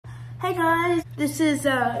Hey guys, this is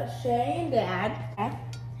Shea and Dad,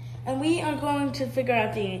 and we are going to figure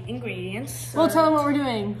out the ingredients. We'll tell them what we're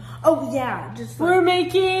doing. Oh yeah, just like, we're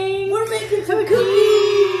making some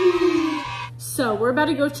cookies. So we're about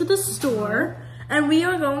to go to the store, and we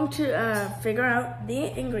are going to figure out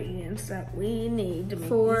the ingredients that we need to make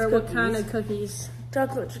for these what kind of cookies?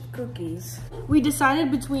 Chocolate chip cookies. We decided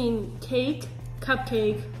between cake,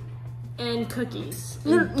 cupcake, and cookies.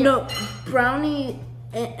 No, brownie.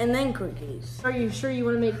 And then cookies. Are you sure you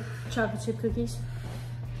want to make chocolate chip cookies?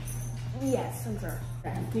 Yes, I'm sure.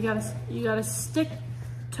 You gotta stick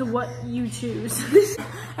to what you choose.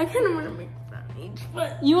 I kind of want to make brownies,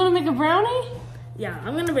 but you want to make a brownie? Yeah,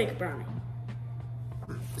 I'm gonna make a brownie.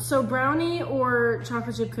 So brownie or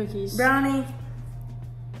chocolate chip cookies? Brownie.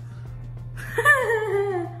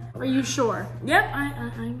 Are you sure? Yep,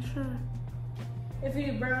 I'm sure. If we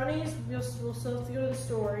do brownies, we'll still have to go to the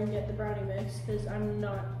store and get the brownie mix because I'm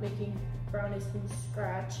not making brownies from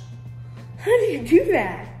scratch. How do you do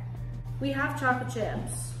that? We have chocolate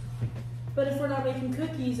chips, but if we're not making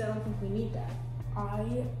cookies, I don't think we need that.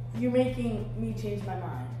 You're making me change my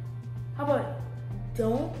mind. How about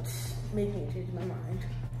don't make me change my mind?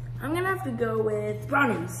 I'm gonna have to go with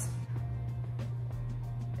brownies.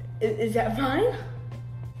 Is that fine?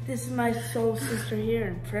 This is my soul sister here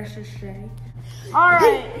and precious Shea. All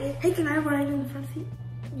right. Hey, can I ride in the front seat?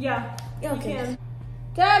 Yeah, okay. You can.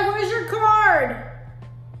 Dad, where's your card?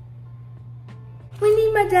 We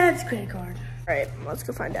need my dad's credit card. All right, let's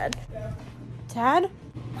go find Dad. Dad?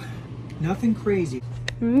 Nothing crazy.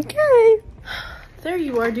 Okay. There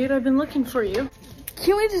you are, dude. I've been looking for you.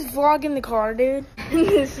 Can we just vlog in the car, dude?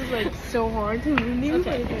 This is like so hard to maneuver.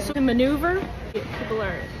 Okay, so to maneuver, people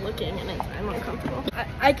are looking and I'm uncomfortable.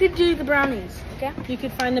 I could do the brownies, okay? You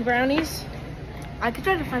could find the brownies? I could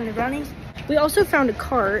try to find the brownies. We also found a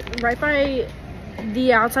cart right by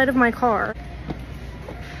the outside of my car.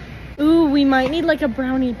 Ooh, we might need like a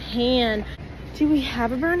brownie pan. Do we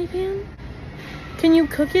have a brownie pan? Can you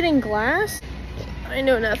cook it in glass? I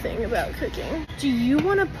know nothing about cooking. Do you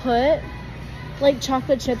want to put like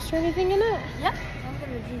chocolate chips or anything in it? Yep, I'm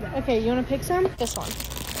gonna do that. Okay, you want to pick some? This one.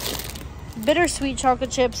 Bittersweet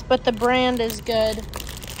chocolate chips, but the brand is good.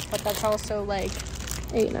 But that's also like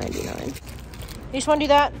 $8.99. You just want to do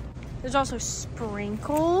that? There's also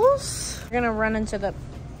sprinkles. You're gonna run into the,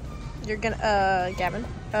 Gavin.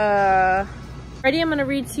 Ready? I'm gonna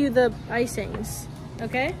read to you the icings,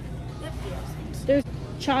 okay? Yep, the icings. There's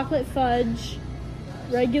chocolate fudge,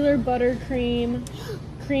 regular buttercream,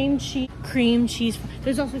 cream cheese.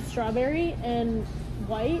 There's also strawberry and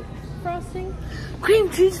white frosting. Cream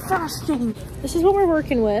cheese frosting. This is what we're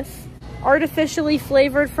working with. Artificially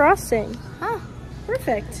flavored frosting. Huh,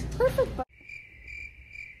 perfect.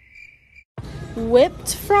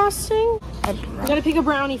 Whipped frosting? You gotta pick a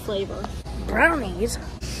brownie flavor. Brownies?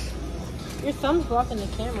 Your thumb's blocking the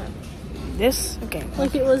camera. This? Okay.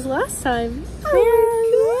 Like it was last time.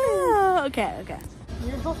 Oh, yeah. Okay.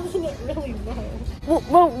 You're holding it really low.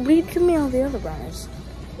 Well, read to me all the other brownies.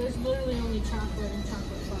 There's literally only chocolate and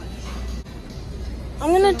chocolate fudge.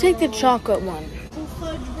 I'm gonna take the chocolate one.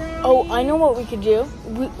 Fudge brownie. Oh, I know what we could do.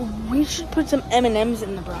 We should put some M&Ms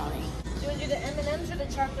in the brownie. Do you want to do the M&Ms or the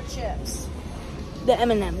chocolate chips? The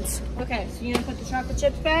M&Ms. Okay, so you gonna put the chocolate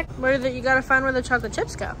chips back? You gotta find where the chocolate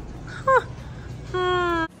chips go. Huh.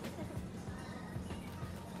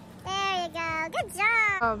 There you go. Good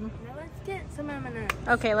job. Now let's get some M&Ms.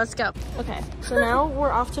 Okay, let's go. Okay, so now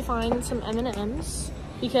we're off to find some M&Ms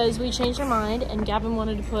because we changed our mind and Gavin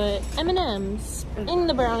wanted to put M&Ms in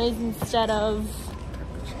the brownies instead of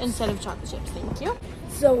chocolate chips. Thank you.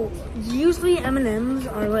 So usually M&Ms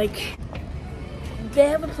are like, they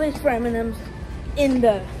have a place for M&Ms in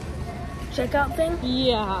the checkout thing.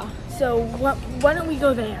 Yeah. So why don't we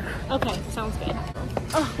go there? Okay, sounds good.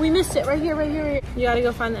 Oh, we missed it. Right here. You gotta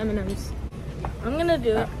go find the M&Ms. I'm gonna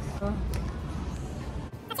do it.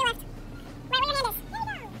 That's your left. Right where your hand is. There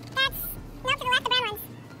you go. That's, nope, to the left, the brown ones.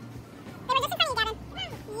 They were just in front of you,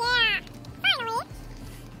 Gavin. Yeah. Finally.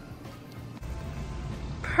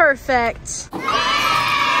 Perfect.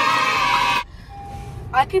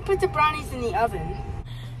 I could put the brownies in the oven.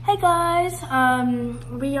 Hey guys,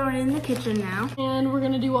 we are in the kitchen now. And we're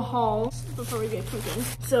gonna do a haul before we get cooking.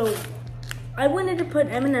 So, I wanted to put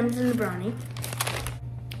M&Ms in the brownie.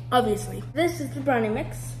 Obviously. This is the brownie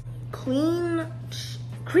mix. Cream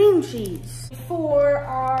cheese. For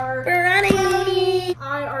our brownie.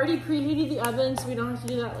 I already preheated the oven, so we don't have to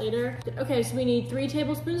do that later. Okay, so we need 3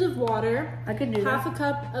 tablespoons of water. I could do half that. a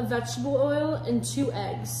cup of vegetable oil and 2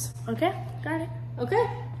 eggs. Okay, got it. Okay,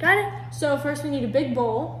 got it. So first we need a big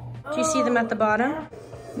bowl. Do you see them at the bottom?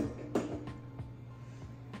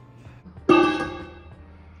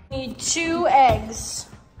 Need 2 eggs.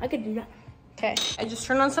 I could do that. Okay, I just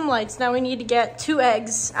turned on some lights. Now we need to get 2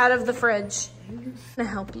 eggs out of the fridge. I'm gonna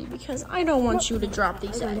help you because I don't want you to drop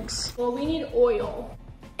these eggs. Well, we need oil.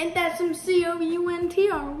 And that's some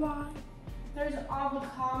COUNTRY. There's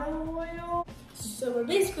avocado oil. So we're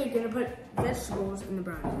basically gonna put vegetables in the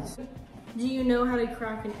brownies. Do you know how to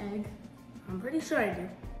crack an egg? I'm pretty sure I do.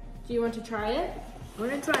 Do you want to try it? I'm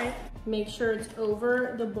gonna try it. Make sure it's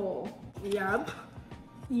over the bowl. Yup.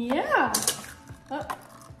 Yeah. Oh.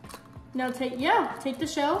 Now take the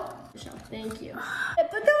shell. Thank you.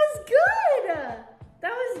 But that was good.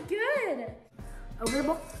 That was good. Over the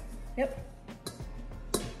bowl? Yep.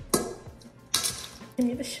 Give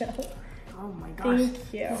me the shell. Oh my gosh.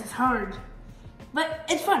 Thank you. This is hard. But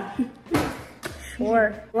it's fun.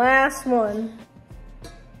 Sure. Last one.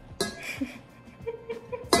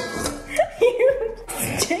 You're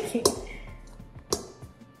taking.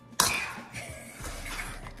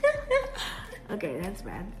 Okay, that's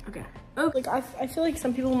bad. Okay. Like I feel like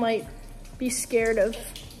some people might be scared of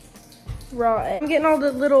raw egg. I'm getting all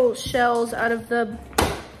the little shells out of the,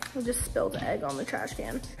 I just spilled the egg on the trash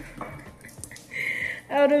can.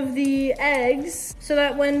 Out of the eggs so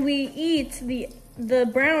that when we eat the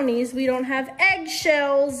brownies, we don't have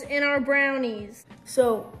eggshells in our brownies.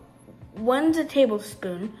 So one's a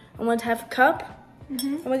tablespoon and one's half a cup.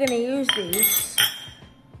 And we're gonna use these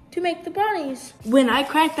to make the brownies. When I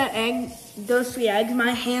cracked that egg, those 3 eggs,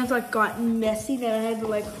 my hands like got messy. Then I had to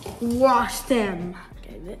like wash them.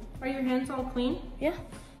 Okay, Are your hands all clean? yeah.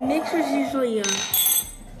 Mixers usually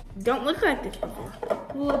don't look like this before.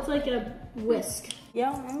 Well, it's like a whisk.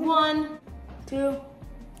 Yeah. 1, 2,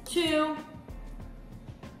 2,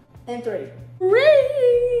 and 3.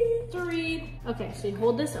 3. Okay, so you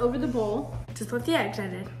hold this over the bowl. Just like the eggs I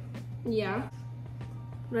did. Yeah.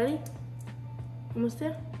 Ready? Almost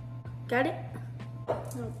there? Got it?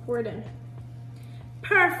 Oh, pour it in.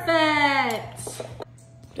 Perfect.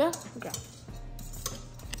 Yeah? Okay.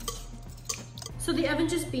 So the oven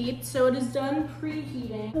just beeped, so it is done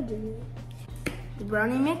preheating. The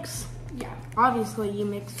brownie mix? Yeah. Obviously you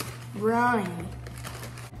mix brownie.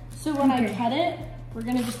 So when I cut it, we're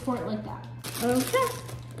gonna just pour it like that. Okay.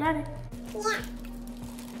 Got it. Yeah.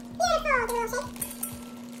 Beautiful, the little shape.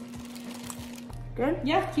 Good?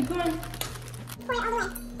 Yeah, keep going. Pour it all the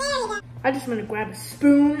way. There you go. I just want to grab a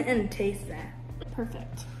spoon and taste that.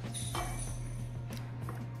 Perfect.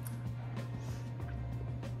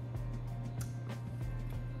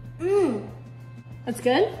 Mmm. That's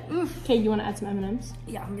good? Okay, you wanna add some M&Ms?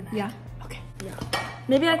 Yeah, I'm gonna. Yeah. Okay. Yeah.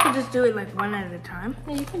 Maybe I could just do it like one at a time.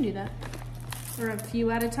 Yeah, you can do that. Or a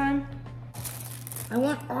few at a time. I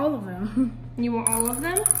want all of them. You want all of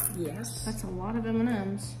them? Yes. That's a lot of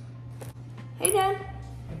M&Ms. Hey, Dad.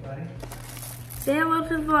 Hey, buddy. Say hello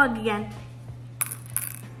to the vlog again.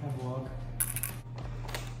 Hi, vlog.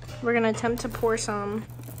 We're gonna attempt to pour some.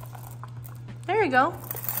 There you go.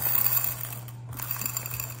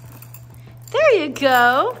 There you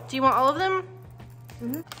go. Do you want all of them?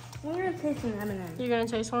 We're gonna taste an M&M. You're gonna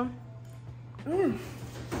taste one?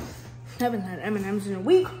 Haven't had M&Ms in a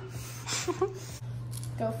week.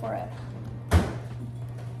 Go for it.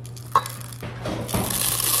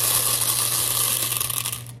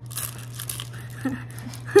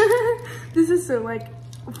 This is so like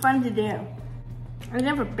fun to do. I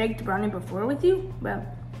never baked brownie before with you, but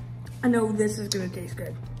I know this is gonna taste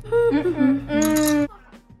good.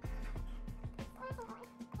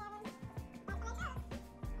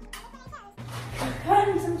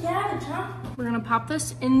 Cutting some cabbage, huh? We're gonna pop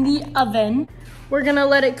this in the oven. We're gonna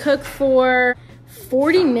let it cook for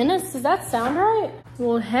 40 minutes. Does that sound right?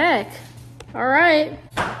 Well, heck. All right.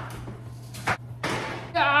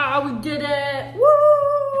 Ah, we did it.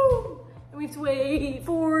 Woo! And we have to wait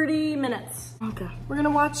 40 minutes. Okay. We're gonna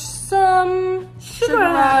watch some Sugar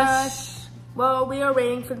Rush. Well, we are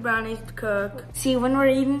waiting for the brownies to cook. See when we're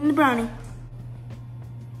eating the brownie.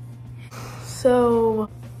 So,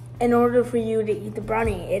 in order for you to eat the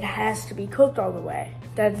brownie, it has to be cooked all the way.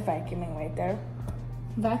 That's vacuuming right there.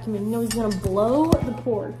 Vacuuming. No, he's gonna blow the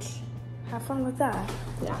porch. Have fun with that.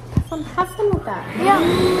 Yeah, have fun with that. Yeah.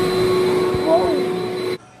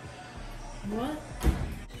 Whoa. What?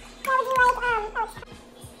 That would be like,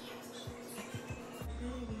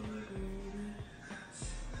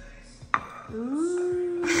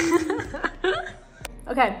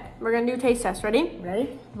 Okay, we're gonna do a taste test. Ready?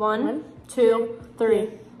 Ready? One, two, three.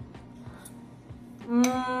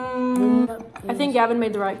 I think Gavin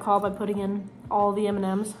made the right call by putting in all the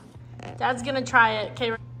M&Ms. Dad's gonna try it.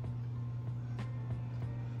 Okay.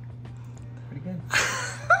 Pretty good.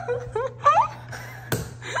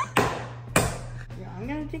 Yeah, I'm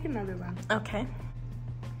gonna take another one. Okay.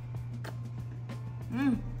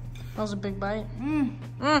 That was a big bite.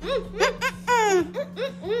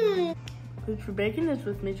 Thanks for baking this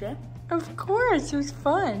with me, Shea. Of course, it was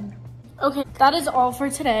fun. Okay, that is all for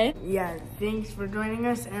today. Yeah, thanks for joining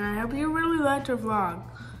us, and I hope you really liked our vlog.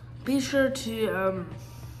 Be sure to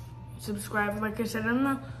subscribe, like I said in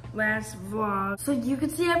the last vlog, so you can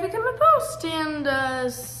see every time I post,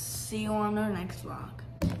 and see you on our next vlog.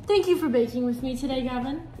 Thank you for baking with me today,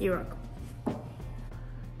 Gavin. You're welcome.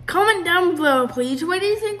 Comment down below, please. What do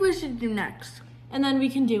you think we should do next? And then we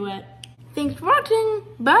can do it. Thanks for watching.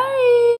 Bye.